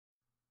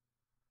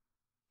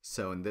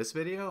So in this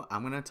video,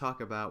 I'm going to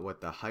talk about what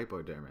the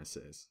hypodermis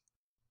is.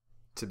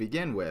 To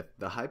begin with,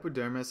 the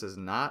hypodermis is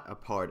not a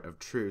part of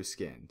true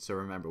skin. So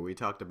remember, we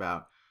talked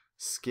about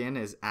skin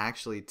is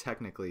actually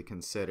technically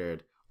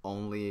considered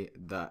only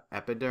the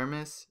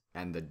epidermis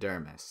and the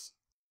dermis.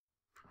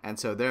 And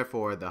so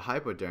therefore, the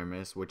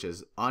hypodermis, which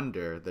is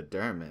under the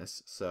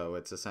dermis, so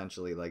it's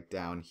essentially like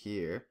down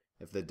here.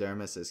 If the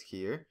dermis is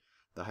here,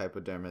 the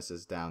hypodermis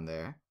is down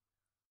there.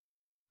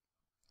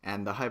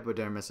 And the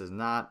hypodermis is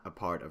not a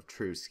part of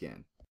true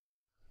skin.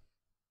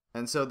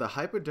 And so the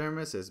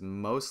hypodermis is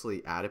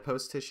mostly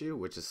adipose tissue,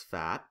 which is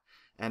fat,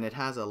 and it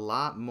has a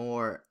lot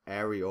more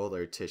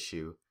areolar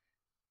tissue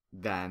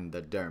than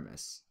the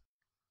dermis.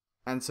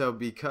 And so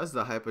because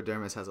the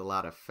hypodermis has a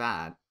lot of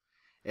fat,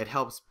 it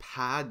helps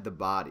pad the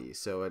body,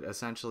 so it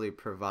essentially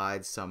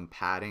provides some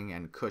padding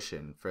and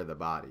cushion for the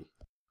body.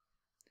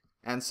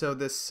 And so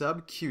this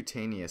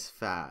subcutaneous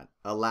fat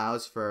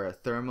allows for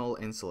thermal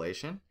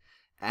insulation,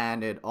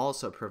 and it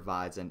also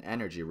provides an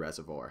energy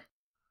reservoir.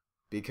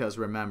 Because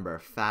remember,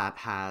 fat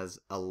has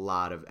a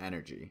lot of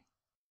energy.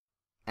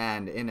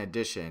 And in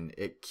addition,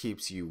 it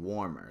keeps you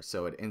warmer,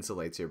 so it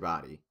insulates your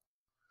body.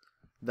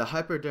 The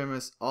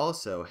hypodermis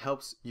also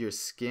helps your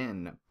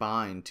skin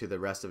bind to the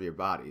rest of your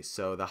body.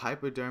 So the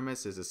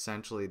hypodermis is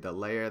essentially the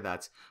layer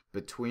that's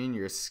between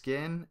your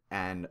skin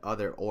and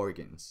other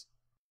organs.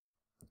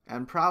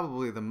 And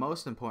probably the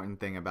most important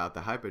thing about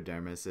the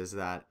hypodermis is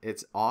that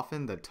it's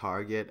often the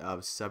target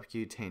of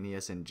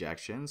subcutaneous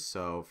injections.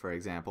 So for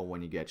example,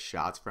 when you get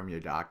shots from your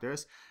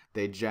doctors,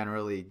 they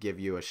generally give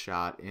you a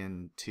shot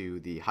into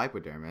the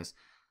hypodermis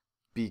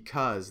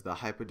because the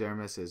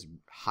hypodermis is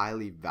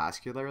highly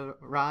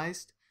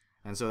vascularized,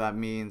 and so that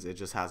means it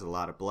just has a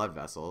lot of blood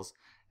vessels,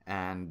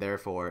 and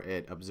therefore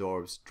it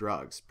absorbs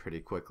drugs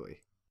pretty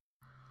quickly.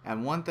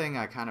 And one thing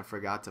I kind of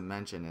forgot to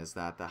mention is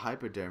that the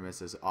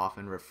hypodermis is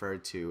often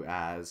referred to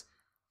as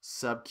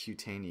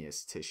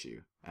subcutaneous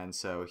tissue. And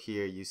so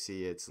here you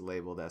see it's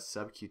labeled as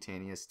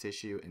subcutaneous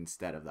tissue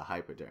instead of the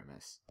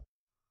hypodermis.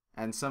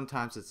 And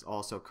sometimes it's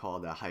also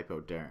called a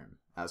hypoderm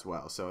as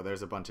well. So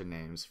there's a bunch of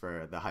names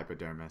for the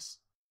hypodermis.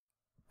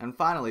 And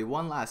finally,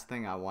 one last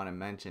thing I want to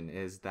mention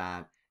is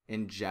that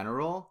in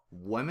general,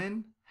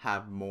 women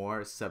have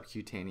more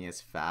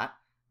subcutaneous fat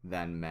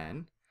than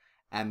men.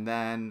 And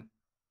then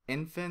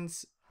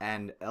infants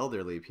and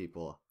elderly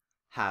people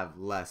have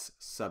less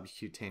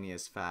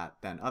subcutaneous fat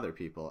than other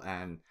people,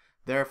 and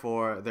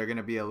therefore they're going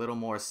to be a little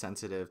more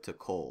sensitive to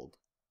cold.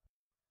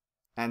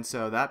 And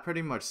so that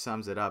pretty much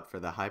sums it up for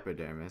the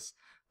hypodermis.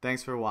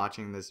 Thanks for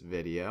watching this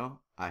video.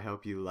 I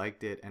hope you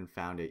liked it and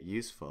found it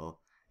useful.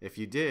 If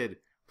you did,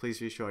 please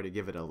be sure to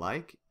give it a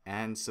like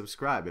and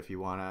subscribe if you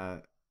want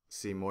to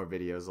see more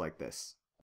videos like this.